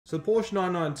So the Porsche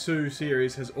 992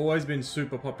 series has always been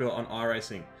super popular on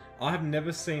iRacing. I have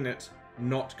never seen it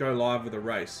not go live with a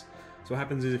race. So what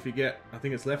happens is if you get, I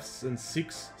think it's less than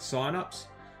 6 sign-ups,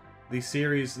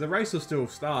 the race will still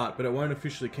start, but it won't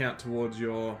officially count towards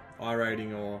your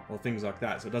iRating or things like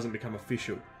that, so it doesn't become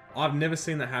official. I've never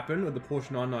seen that happen with the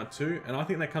Porsche 992, and I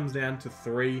think that comes down to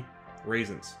 3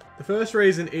 reasons. The first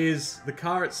reason is the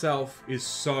car itself is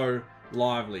so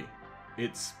lively.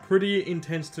 It's pretty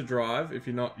intense to drive if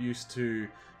you're not used to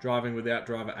driving without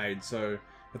driver aid. So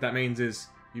what that means is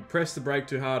you press the brake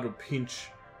too hard, it'll pinch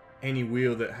any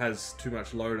wheel that has too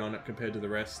much load on it compared to the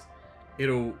rest.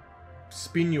 It'll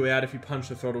spin you out if you punch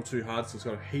the throttle too hard, so it's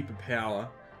got a heap of power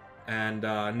and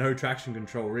no traction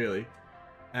control really.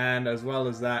 And as well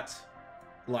as that,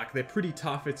 like, they're pretty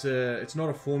tough. It's not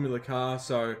a formula car,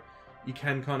 so you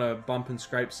can kind of bump and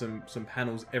scrape some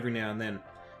panels every now and then,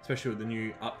 especially with the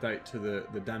new update to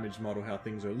the damaged model, how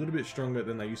things are a little bit stronger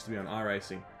than they used to be on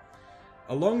iRacing.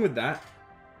 Along with that,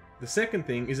 the second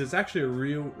thing is it's actually a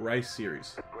real race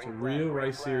series. It's a real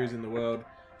race series in the world,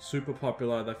 super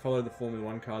popular. They follow the Formula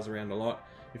 1 cars around a lot.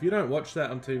 If you don't watch that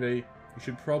on TV, you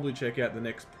should probably check out the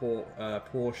next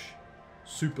Porsche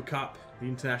Super Cup, the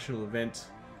international event.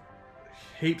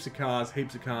 Heaps of cars,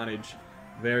 heaps of carnage,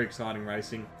 very exciting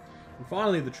racing. And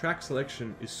finally, the track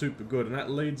selection is super good, and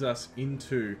that leads us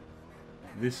into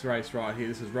this race right here.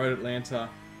 This is Road Atlanta,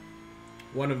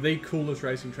 one of the coolest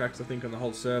racing tracks I think on the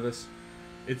whole service.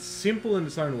 It's simple in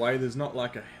its own way. There's not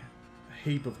like a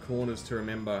heap of corners to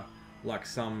remember like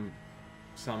some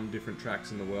different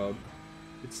tracks in the world.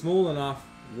 It's small enough,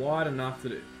 wide enough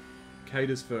that it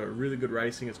caters for really good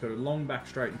racing. It's got a long back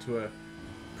straight into a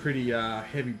pretty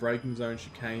heavy braking zone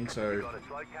chicane, so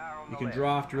you can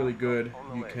draft really good,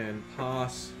 you can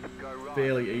pass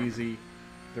fairly easy.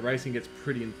 The racing gets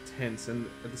pretty intense, and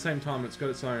at the same time it's got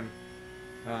its own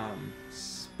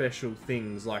special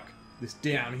things, like this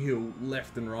downhill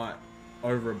left and right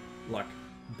over a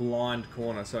blind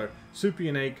corner. So super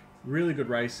unique, really good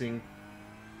racing.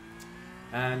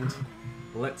 And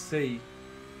let's see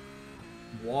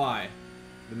why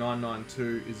the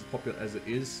 992 is as popular as it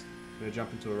is. We're going to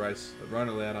jump into a race at Road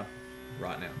Atlanta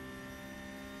right now.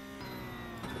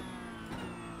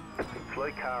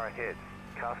 Slow car ahead.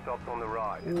 Car stops on the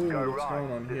right. Ooh, Go what's right.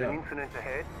 going on There's here? an incident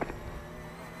ahead.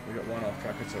 We got one off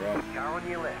Trakracer up. Car on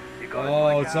your left. You got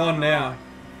Oh, it's on now. Right.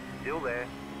 Still there.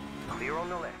 Clear on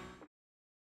the left.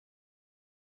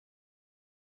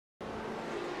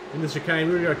 In the chicane,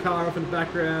 we've got a car off in the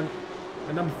background.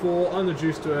 And number 4 on the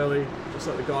juice too early, just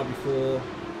like the guy before.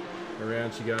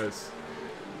 Around she goes.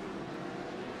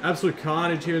 Absolute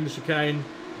carnage here in the chicane.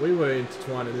 We were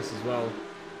intertwined in this as well.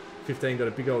 15 got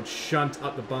a big old shunt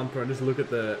up the bumper, and just look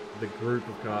at the group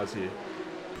of cars here.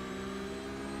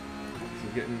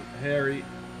 It's getting hairy.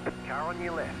 Car on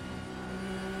your left.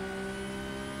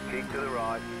 Keep to the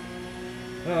right.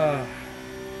 Well,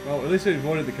 at least we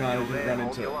avoided the carnage and run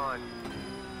into it. Line.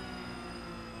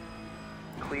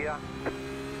 Clear.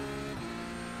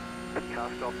 Car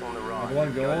stops on the right. Another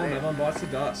one gone, another one bites the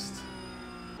dust.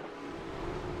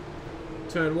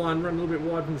 Turn 1, run a little bit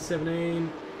wide from the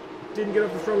 17. Didn't get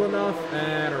off the throttle enough,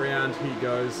 and around he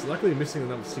goes. Luckily missing the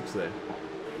number 6 there.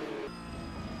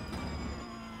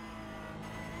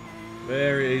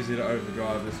 Very easy to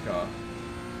overdrive this car.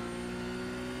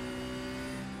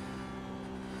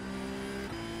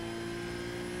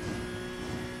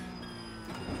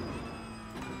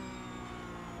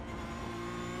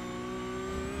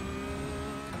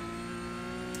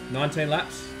 "19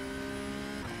 laps.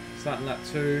 Starting lap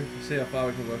 2. See how far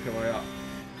we can work our way up.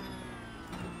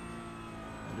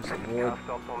 Just avoid Car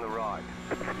stops on the right.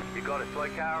 You got a slow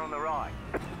car on the right.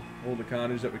 all the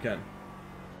carnage that we can.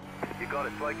 You got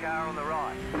a slow car on the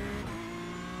right.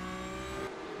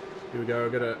 Here we go.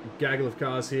 We've got a gaggle of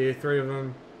cars here. 3 of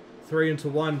them. 3 into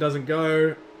 1 doesn't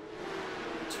go.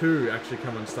 2 actually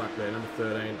come unstuck there. Number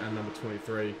 13 and number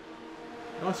 23.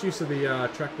 Nice use of the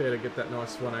track there to get that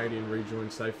nice 180 and rejoin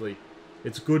safely.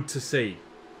 It's good to see.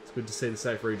 It's good to see the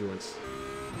safe rejoins.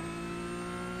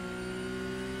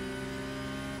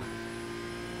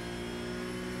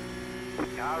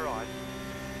 Car right.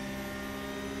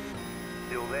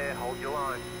 Still there, hold your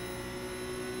line.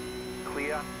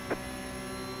 Clear.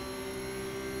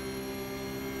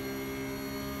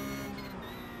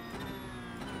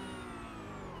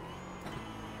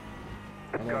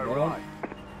 Go right.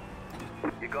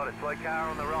 You got a slow car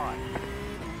on the right.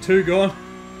 2 gone.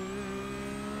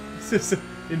 It's just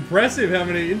impressive how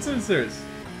many incidents there is.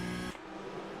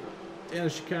 Down the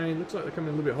chicane, looks like they're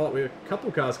coming a little bit hot. We have a couple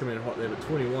of cars coming in hot there, but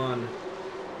 21,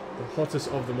 the hottest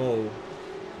of them all,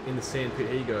 in the sandpit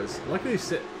he goes. Luckily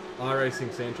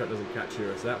iRacing Sand Trap doesn't catch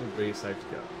you, so that would be a safety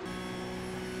car.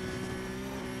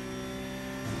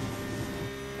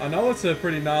 I know it's a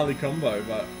pretty gnarly combo,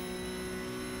 but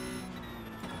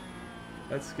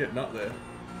that's getting up there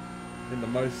in the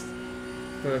most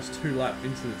first 2 lap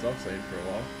incidents I've seen for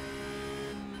a while.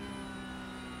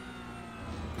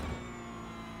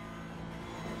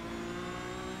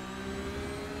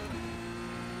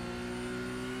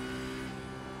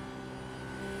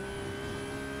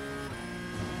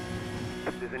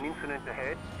 There's an incident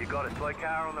ahead. You got a slow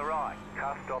car on the right.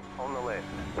 Car stop on the left.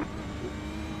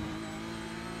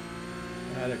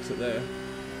 I'd exit there.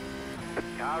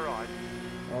 Car right.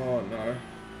 Oh no.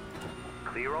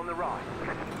 Clear on the right.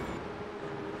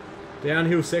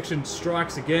 Downhill section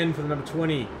strikes again for the number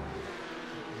 20.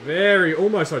 Very,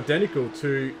 almost identical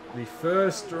to the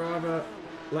first driver,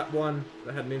 lap 1,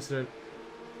 that had an incident.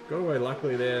 Got away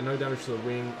luckily there, no damage to the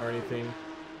wing or anything.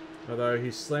 Although he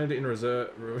slammed it in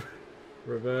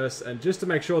reverse, and just to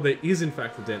make sure there is in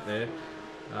fact a dent there,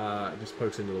 it just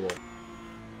pokes into the wall.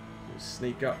 We'll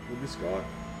sneak up with this guy.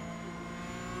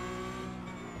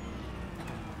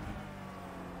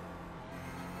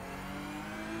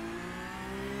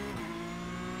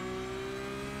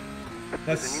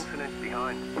 There's an incident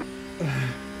behind.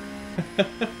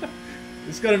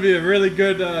 It's going to be a really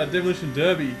good Demolition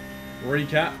Derby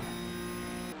recap.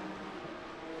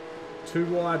 Too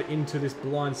wide into this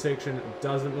blind section. It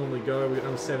doesn't normally go. We've got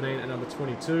number 17 and number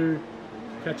 22.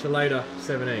 Catch you later,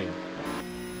 17.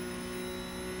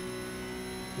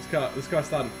 This guy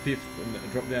started 5th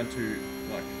and dropped down to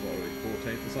like what are we,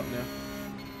 14th or something now.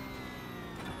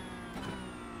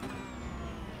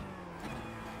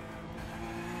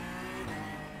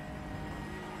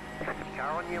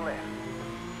 Car on your left.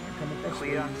 Come across,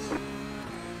 Clear. please.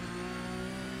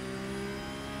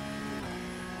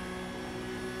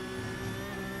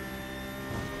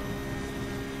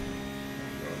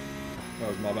 That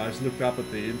was my bad. I just looked up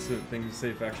at the incident thing to see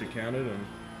if it actually counted, and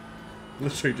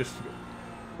literally just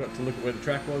got to look at where the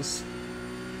track was.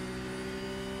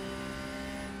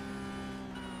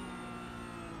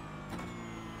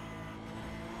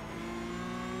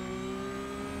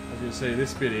 As you can see,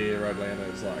 this bit here,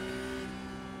 Roadlander, is like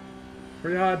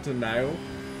pretty hard to nail.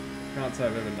 Can't say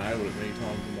I've ever nailed it many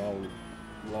times in my whole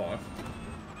life,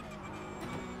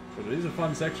 but it is a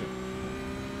fun section.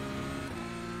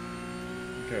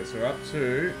 Okay, so we're up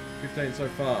to 15 so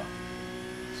far.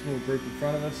 Small group in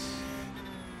front of us.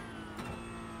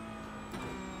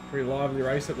 Pretty lively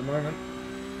race at the moment.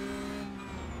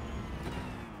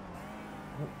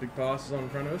 Oh, big pass is on in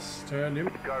front of us. Turned him.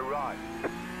 Go right.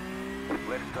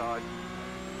 Left side.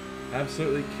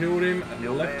 Absolutely killed him and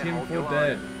Still left there, him hold for your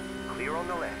dead. line. Clear on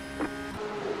the left.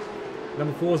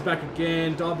 Number 4's back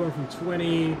again. Dive bomb from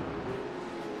 20.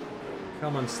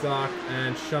 Come unstuck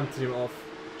and shunted him off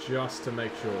just to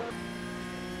make sure.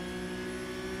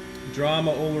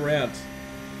 Drama all around.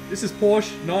 This is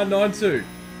Porsche 992.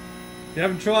 If you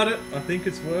haven't tried it, I think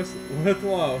it's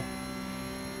worthwhile.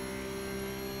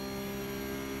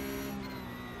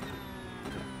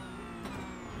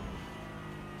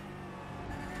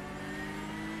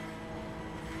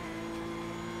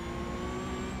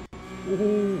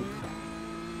 Ooh.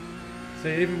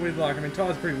 See, even with like, I mean,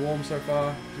 tyres pretty warm so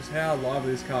far. Just how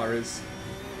lively this car is.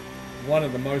 One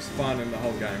of the most fun in the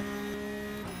whole game.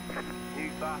 New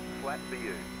fast flat for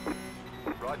you.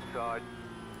 Right side.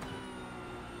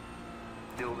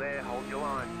 Still there, hold your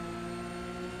line.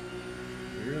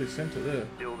 We really sent it there.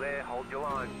 Still there, hold your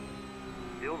line.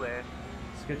 Still there.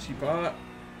 Sketchy part.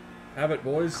 Have it,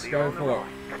 boys. Clear Go on the for it.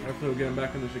 right. Hopefully we'll get him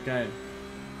back in the chicane.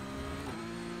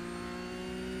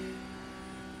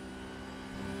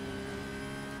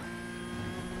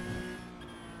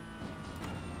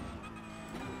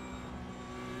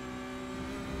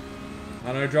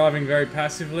 I know driving very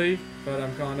passively, but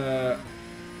I'm kind of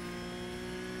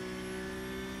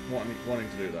wanting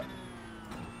to do that.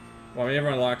 Well, I mean,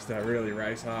 everyone likes to really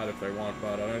race hard if they want,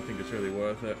 but I don't think it's really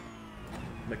worth it.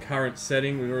 In the current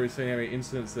setting, we've already seen how many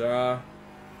incidents there are.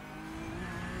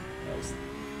 That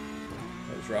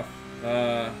was rough.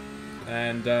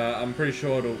 And I'm pretty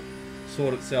sure it'll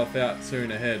sort itself out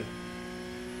soon ahead.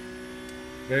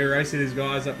 Very racy, these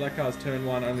guys. That black car's turn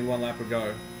 1, only 1 lap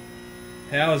ago.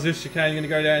 How is this chicane going to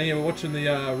go down here? We're watching the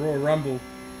Royal Rumble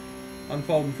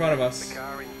unfold in front of us. The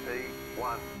car in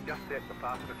P1 just set the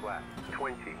fastest lap.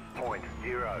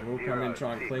 20.006. We'll come in and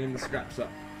try and clean the scraps up.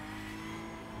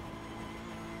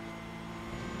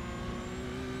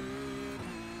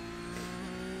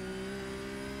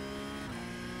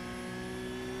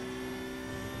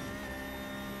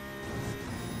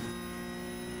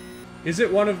 Is it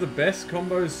one of the best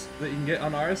combos that you can get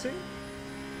on iRacing?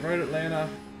 Road Atlanta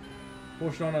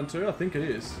Porsche 992? I think it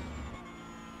is.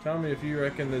 Tell me if you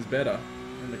reckon there's better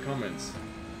in the comments.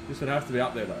 This would have to be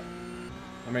up there though.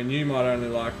 I mean, you might only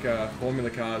like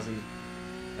Formula cars and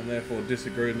therefore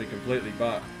disagree with me completely,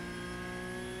 but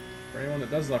for anyone that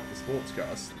does like the sports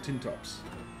cars, the tin tops,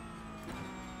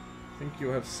 I think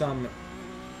you'll have some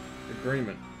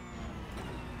agreement.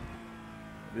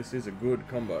 This is a good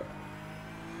combo.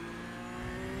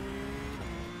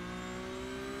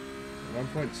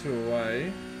 1.2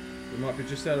 away. We might be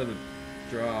just out of the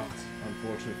draft,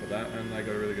 unfortunately for that, and they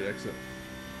got a really good exit.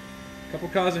 Couple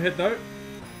cars ahead though.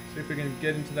 See if we can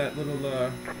get into that little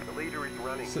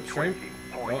slipstream.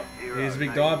 Oh, here's a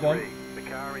big dive bomb. The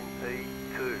car in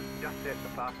P2 just set the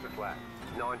fastest lap.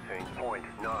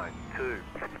 19.92.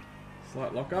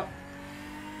 Slight lock up.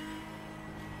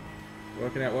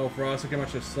 Working out well for us. Look how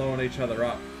much they're slowing each other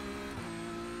up.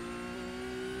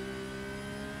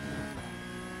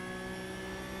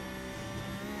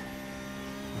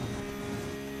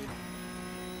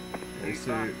 These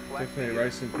two definitely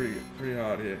racing pretty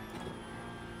hard here.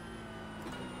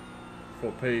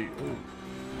 For P, ooh.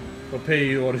 For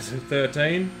P, what is it,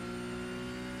 13?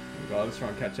 Oh, let's try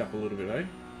and catch up a little bit, eh?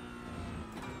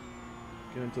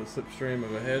 Get into the slipstream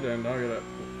of ahead, and I gotta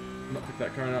not pick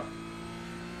that cone up.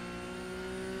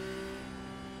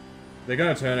 They're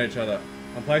gonna turn each other.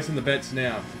 I'm placing the bets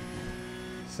now.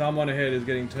 Someone ahead is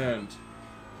getting turned.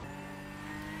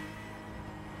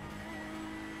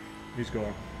 He's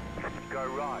gone. Go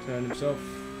right. Turned himself.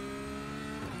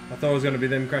 I thought it was going to be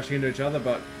them crashing into each other,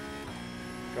 but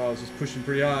guy was just pushing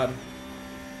pretty hard.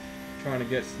 Trying to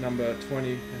get number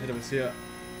 20 ahead of us here.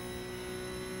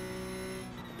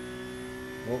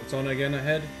 Oh, it's on again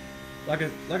ahead. Like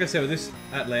I said, with this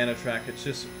Atlanta track, it's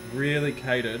just really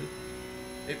catered.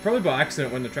 It probably by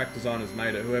accident when the track designers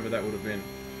made it, whoever that would have been.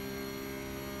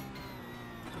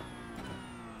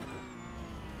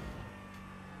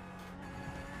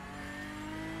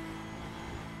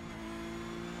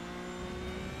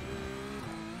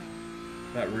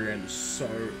 That rear end is so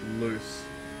loose.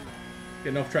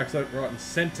 Getting off track slope right in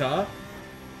center.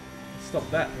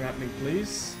 Stop that from happening,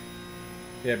 please.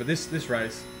 Yeah, but this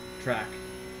race track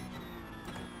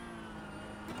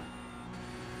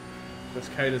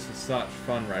just caters for such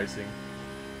fun racing.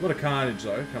 A lot of carnage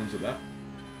though comes with that,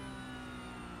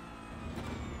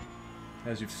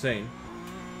 as you've seen.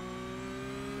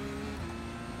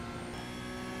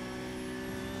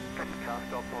 Car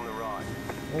stops on the right.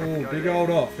 Oh, big old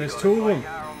off. There's two of them.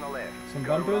 Car on the left. Some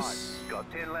Go bumpers. right.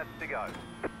 Got 10 laps to go.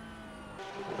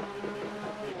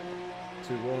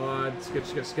 Too wide.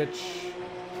 Sketch, sketch.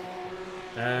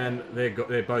 And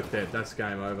they're both dead. That's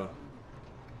game over.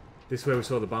 This is where we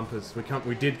saw the bumpers.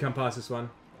 We did come past this one.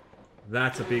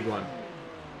 That's a big one.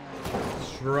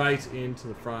 Straight into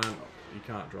the front. You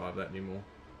can't drive that anymore.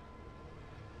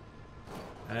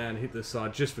 And hit the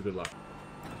side just for good luck.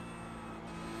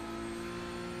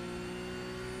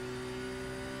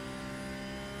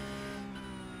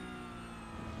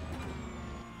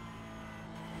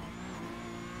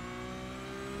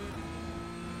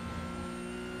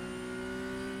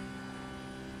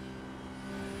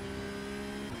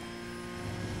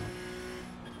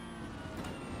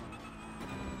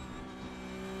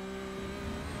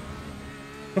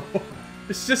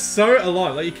 It's just so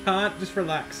alive. Like, you can't just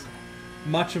relax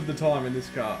much of the time in this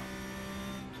car.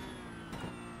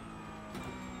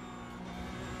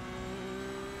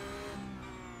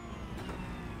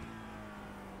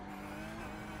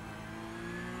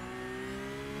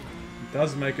 It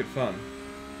does make it fun.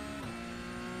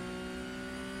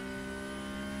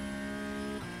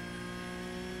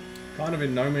 Kind of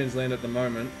in no man's land at the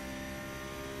moment.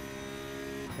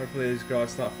 Hopefully these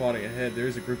guys start fighting ahead. There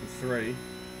is a group of 3.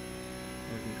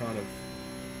 We can kind of...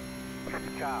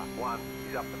 Car 1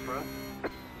 is up the front.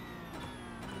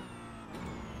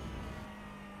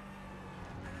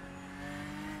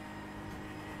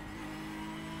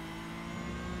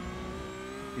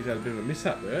 He's had a bit of a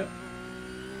mishap there.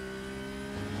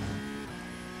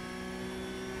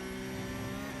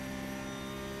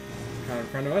 Car in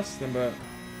front of us, number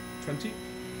 20.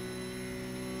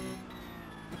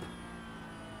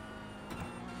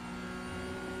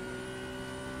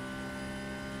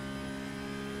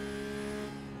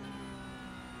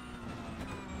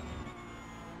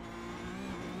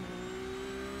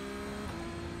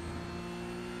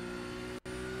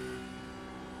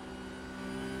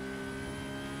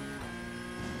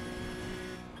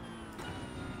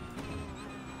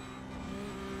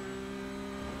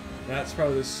 That's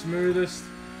probably the smoothest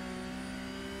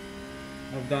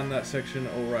I've done that section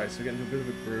all race. I get into a bit of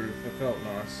a groove. It felt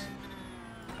nice.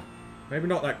 Maybe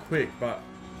not that quick, but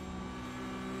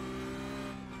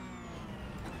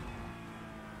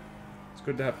It's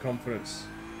good to have confidence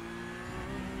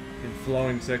in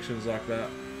flowing sections like that.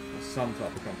 Or some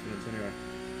type of confidence anyway.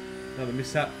 Another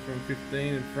mishap from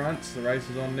 15 in front. The race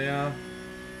is on now.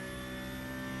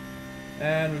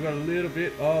 And we've got a little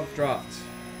bit of draft.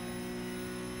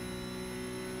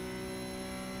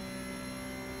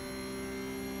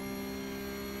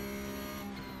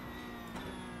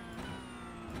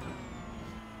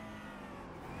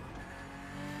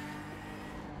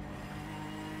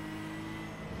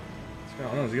 What's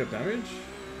going on? Has he got damage?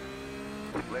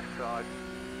 Left side.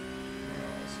 Oh,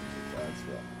 this is a bad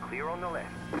spot. Clear on the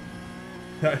left.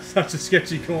 That's such a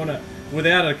sketchy corner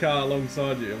without a car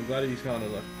alongside you. I'm glad he's kind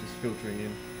of like just filtering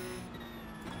in.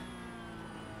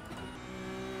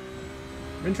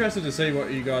 I'm interested to see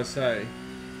what you guys say,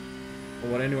 or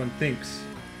what anyone thinks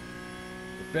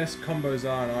the best combos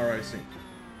are in iRacing.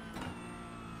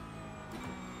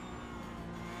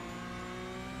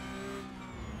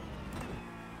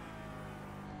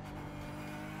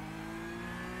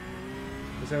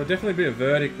 Because there will definitely be a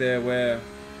verdict there where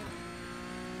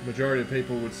the majority of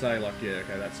people would say like, yeah,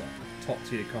 okay, that's a top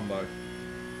tier combo.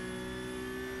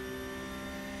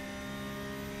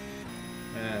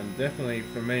 And definitely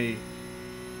for me,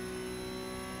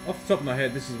 off the top of my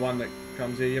head, this is one that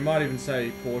comes here. You might even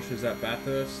say Porsche's at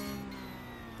Bathurst.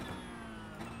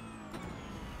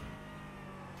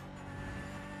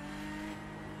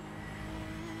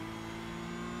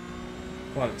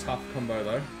 Quite a tough combo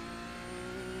though.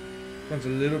 This one's a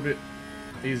little bit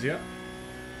easier.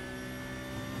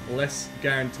 Less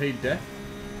guaranteed death.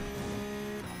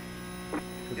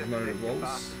 Because there's no walls.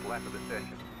 Fastest lap of the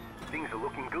session. Things are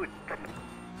looking good.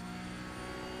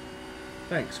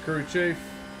 Thanks, crew chief.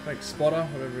 Thanks, Spotter,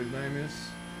 whatever his name is.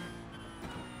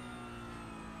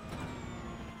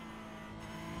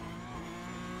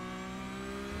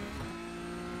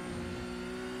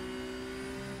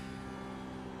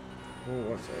 Oh,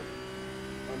 what's that?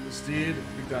 Understeered,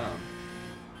 big down.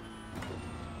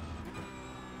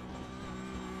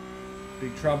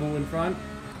 Big trouble in front.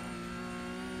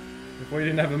 If we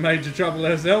didn't have a major trouble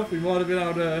ourselves, we might have been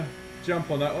able to jump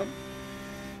on that one.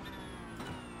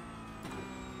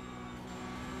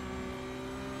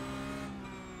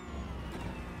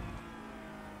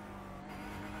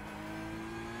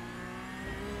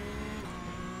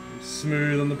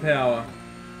 Smooth on the power.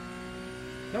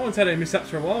 No one's had any mishaps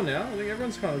for a while now. I think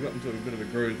everyone's kind of gotten to a bit of a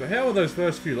groove. But how were those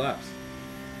first few laps?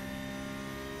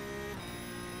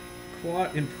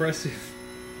 Quite impressive.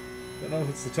 Don't know if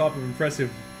it's the type of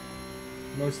impressive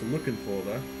most are looking for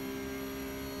though.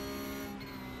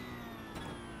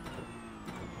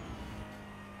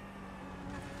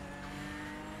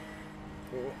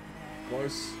 Oh,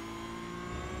 close.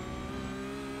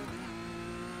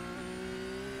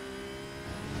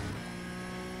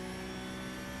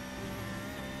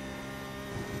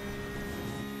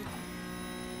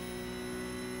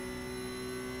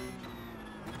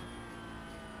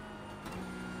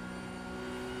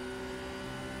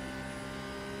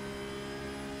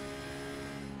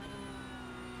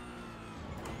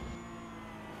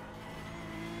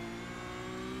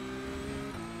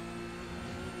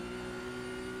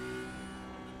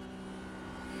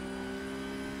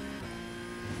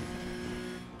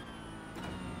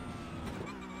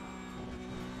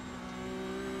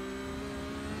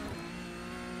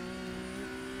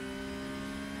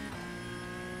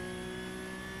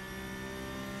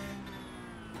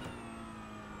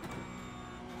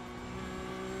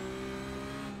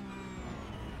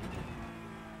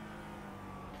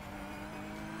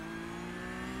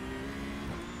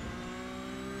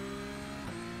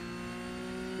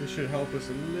 This should help us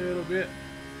a little bit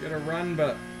get a run,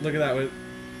 but look at that, we're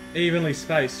evenly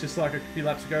spaced, just like a few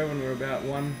laps ago when we were about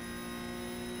one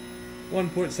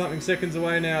point something seconds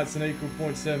away. Now it's an equal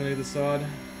 0.7 either side.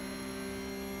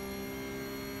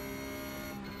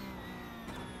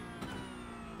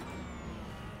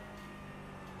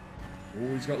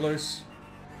 Oh, he's got loose.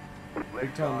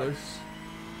 Big time loose.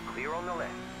 Clear on the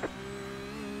left.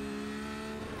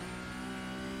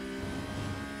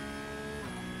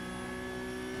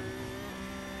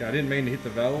 Okay, I didn't mean to hit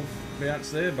the valve bounce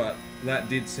there, but that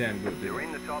did sound good. You're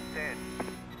in the top 10.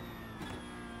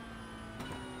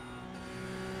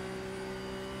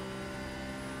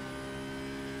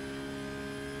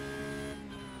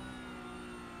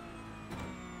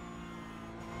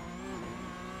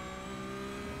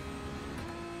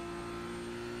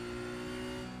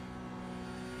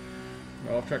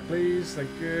 Off track, please. Thank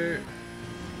you.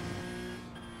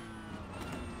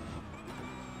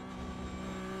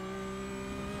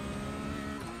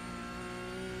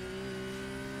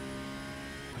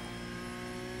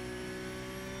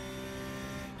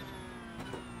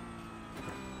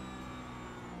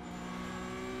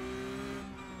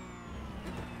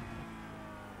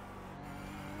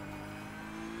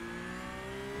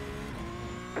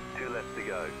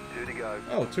 go. 2 to go.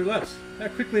 Oh, 2 laps. How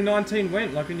quickly 19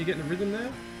 went, like when you get in a rhythm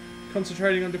there.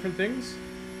 Concentrating on different things.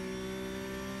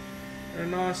 In a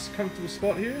nice, comfortable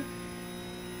spot here.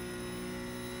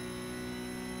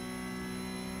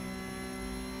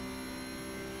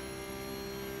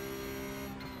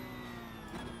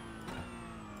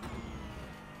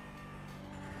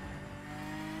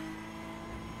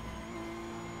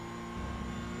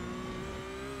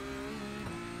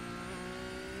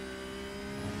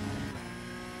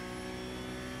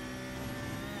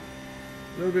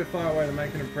 A little bit far away to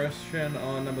make an impression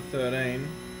on number 13.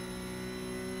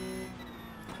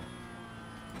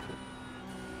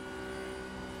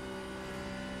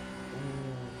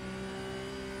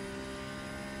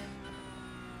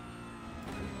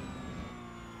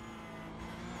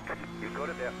 You've got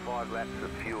about 5 laps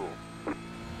of fuel.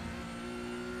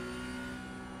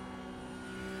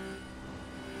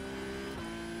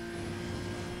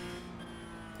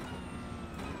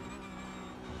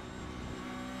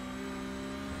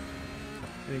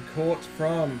 Getting caught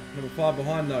from number 5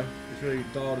 behind though. He's really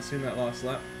dialed us in that last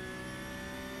lap.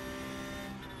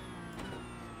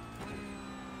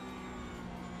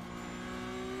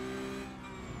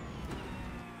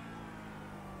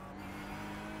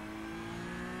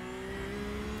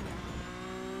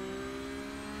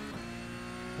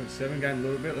 .7 gained a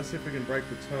little bit. Let's see if we can break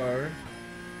the toe.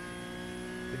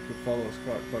 I think he'll follow us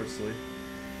quite closely.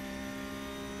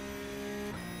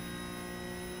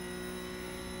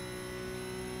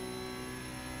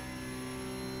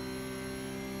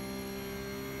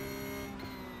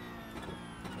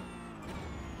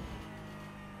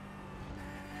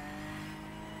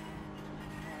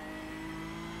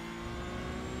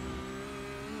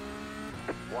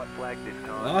 White flag this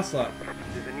time. Last lap.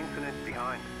 There's an incident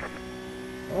behind.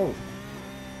 Oh.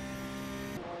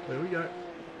 There we go.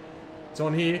 It's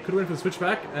on here. Could have went for the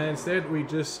switchback, and instead we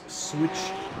just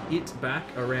switch it back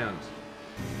around.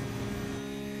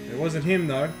 It wasn't him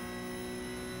though.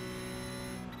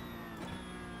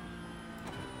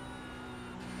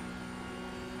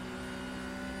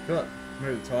 I feel like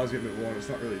maybe the tyres get a bit worn. It's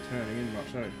not really turning in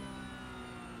much, no.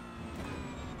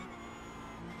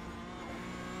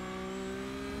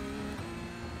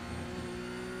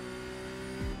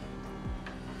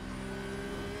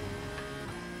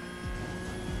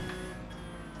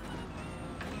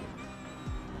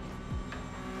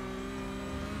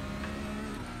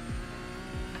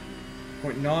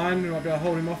 .9, we might be able to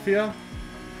hold him off here.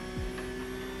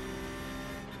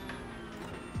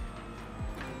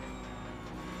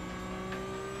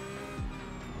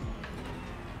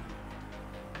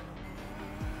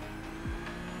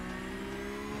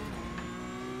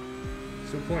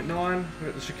 Still .9,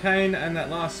 we've got the chicane and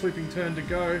that last sweeping turn to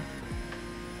go.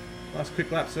 Last quick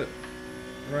laps at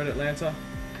Road Atlanta.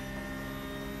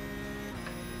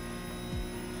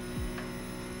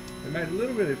 We made a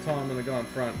little bit of time on the guy in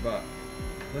front, but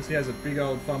unless he has a big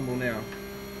old fumble now.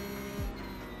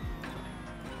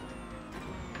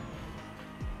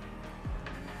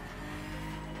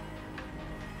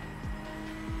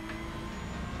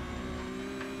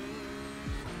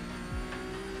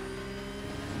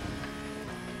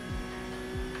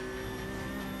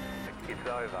 It's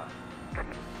over.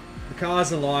 The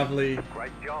cars are lively.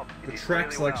 Great job. The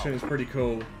track selection is pretty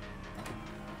cool.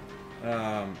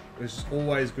 There's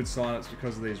always good signups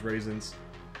because of these reasons.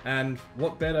 And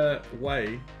what better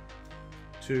way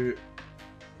to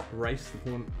race the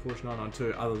Porsche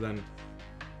 992 other than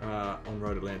on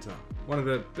Road Atlanta. One of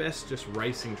the best just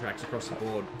racing tracks across the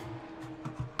board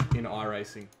in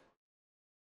iRacing.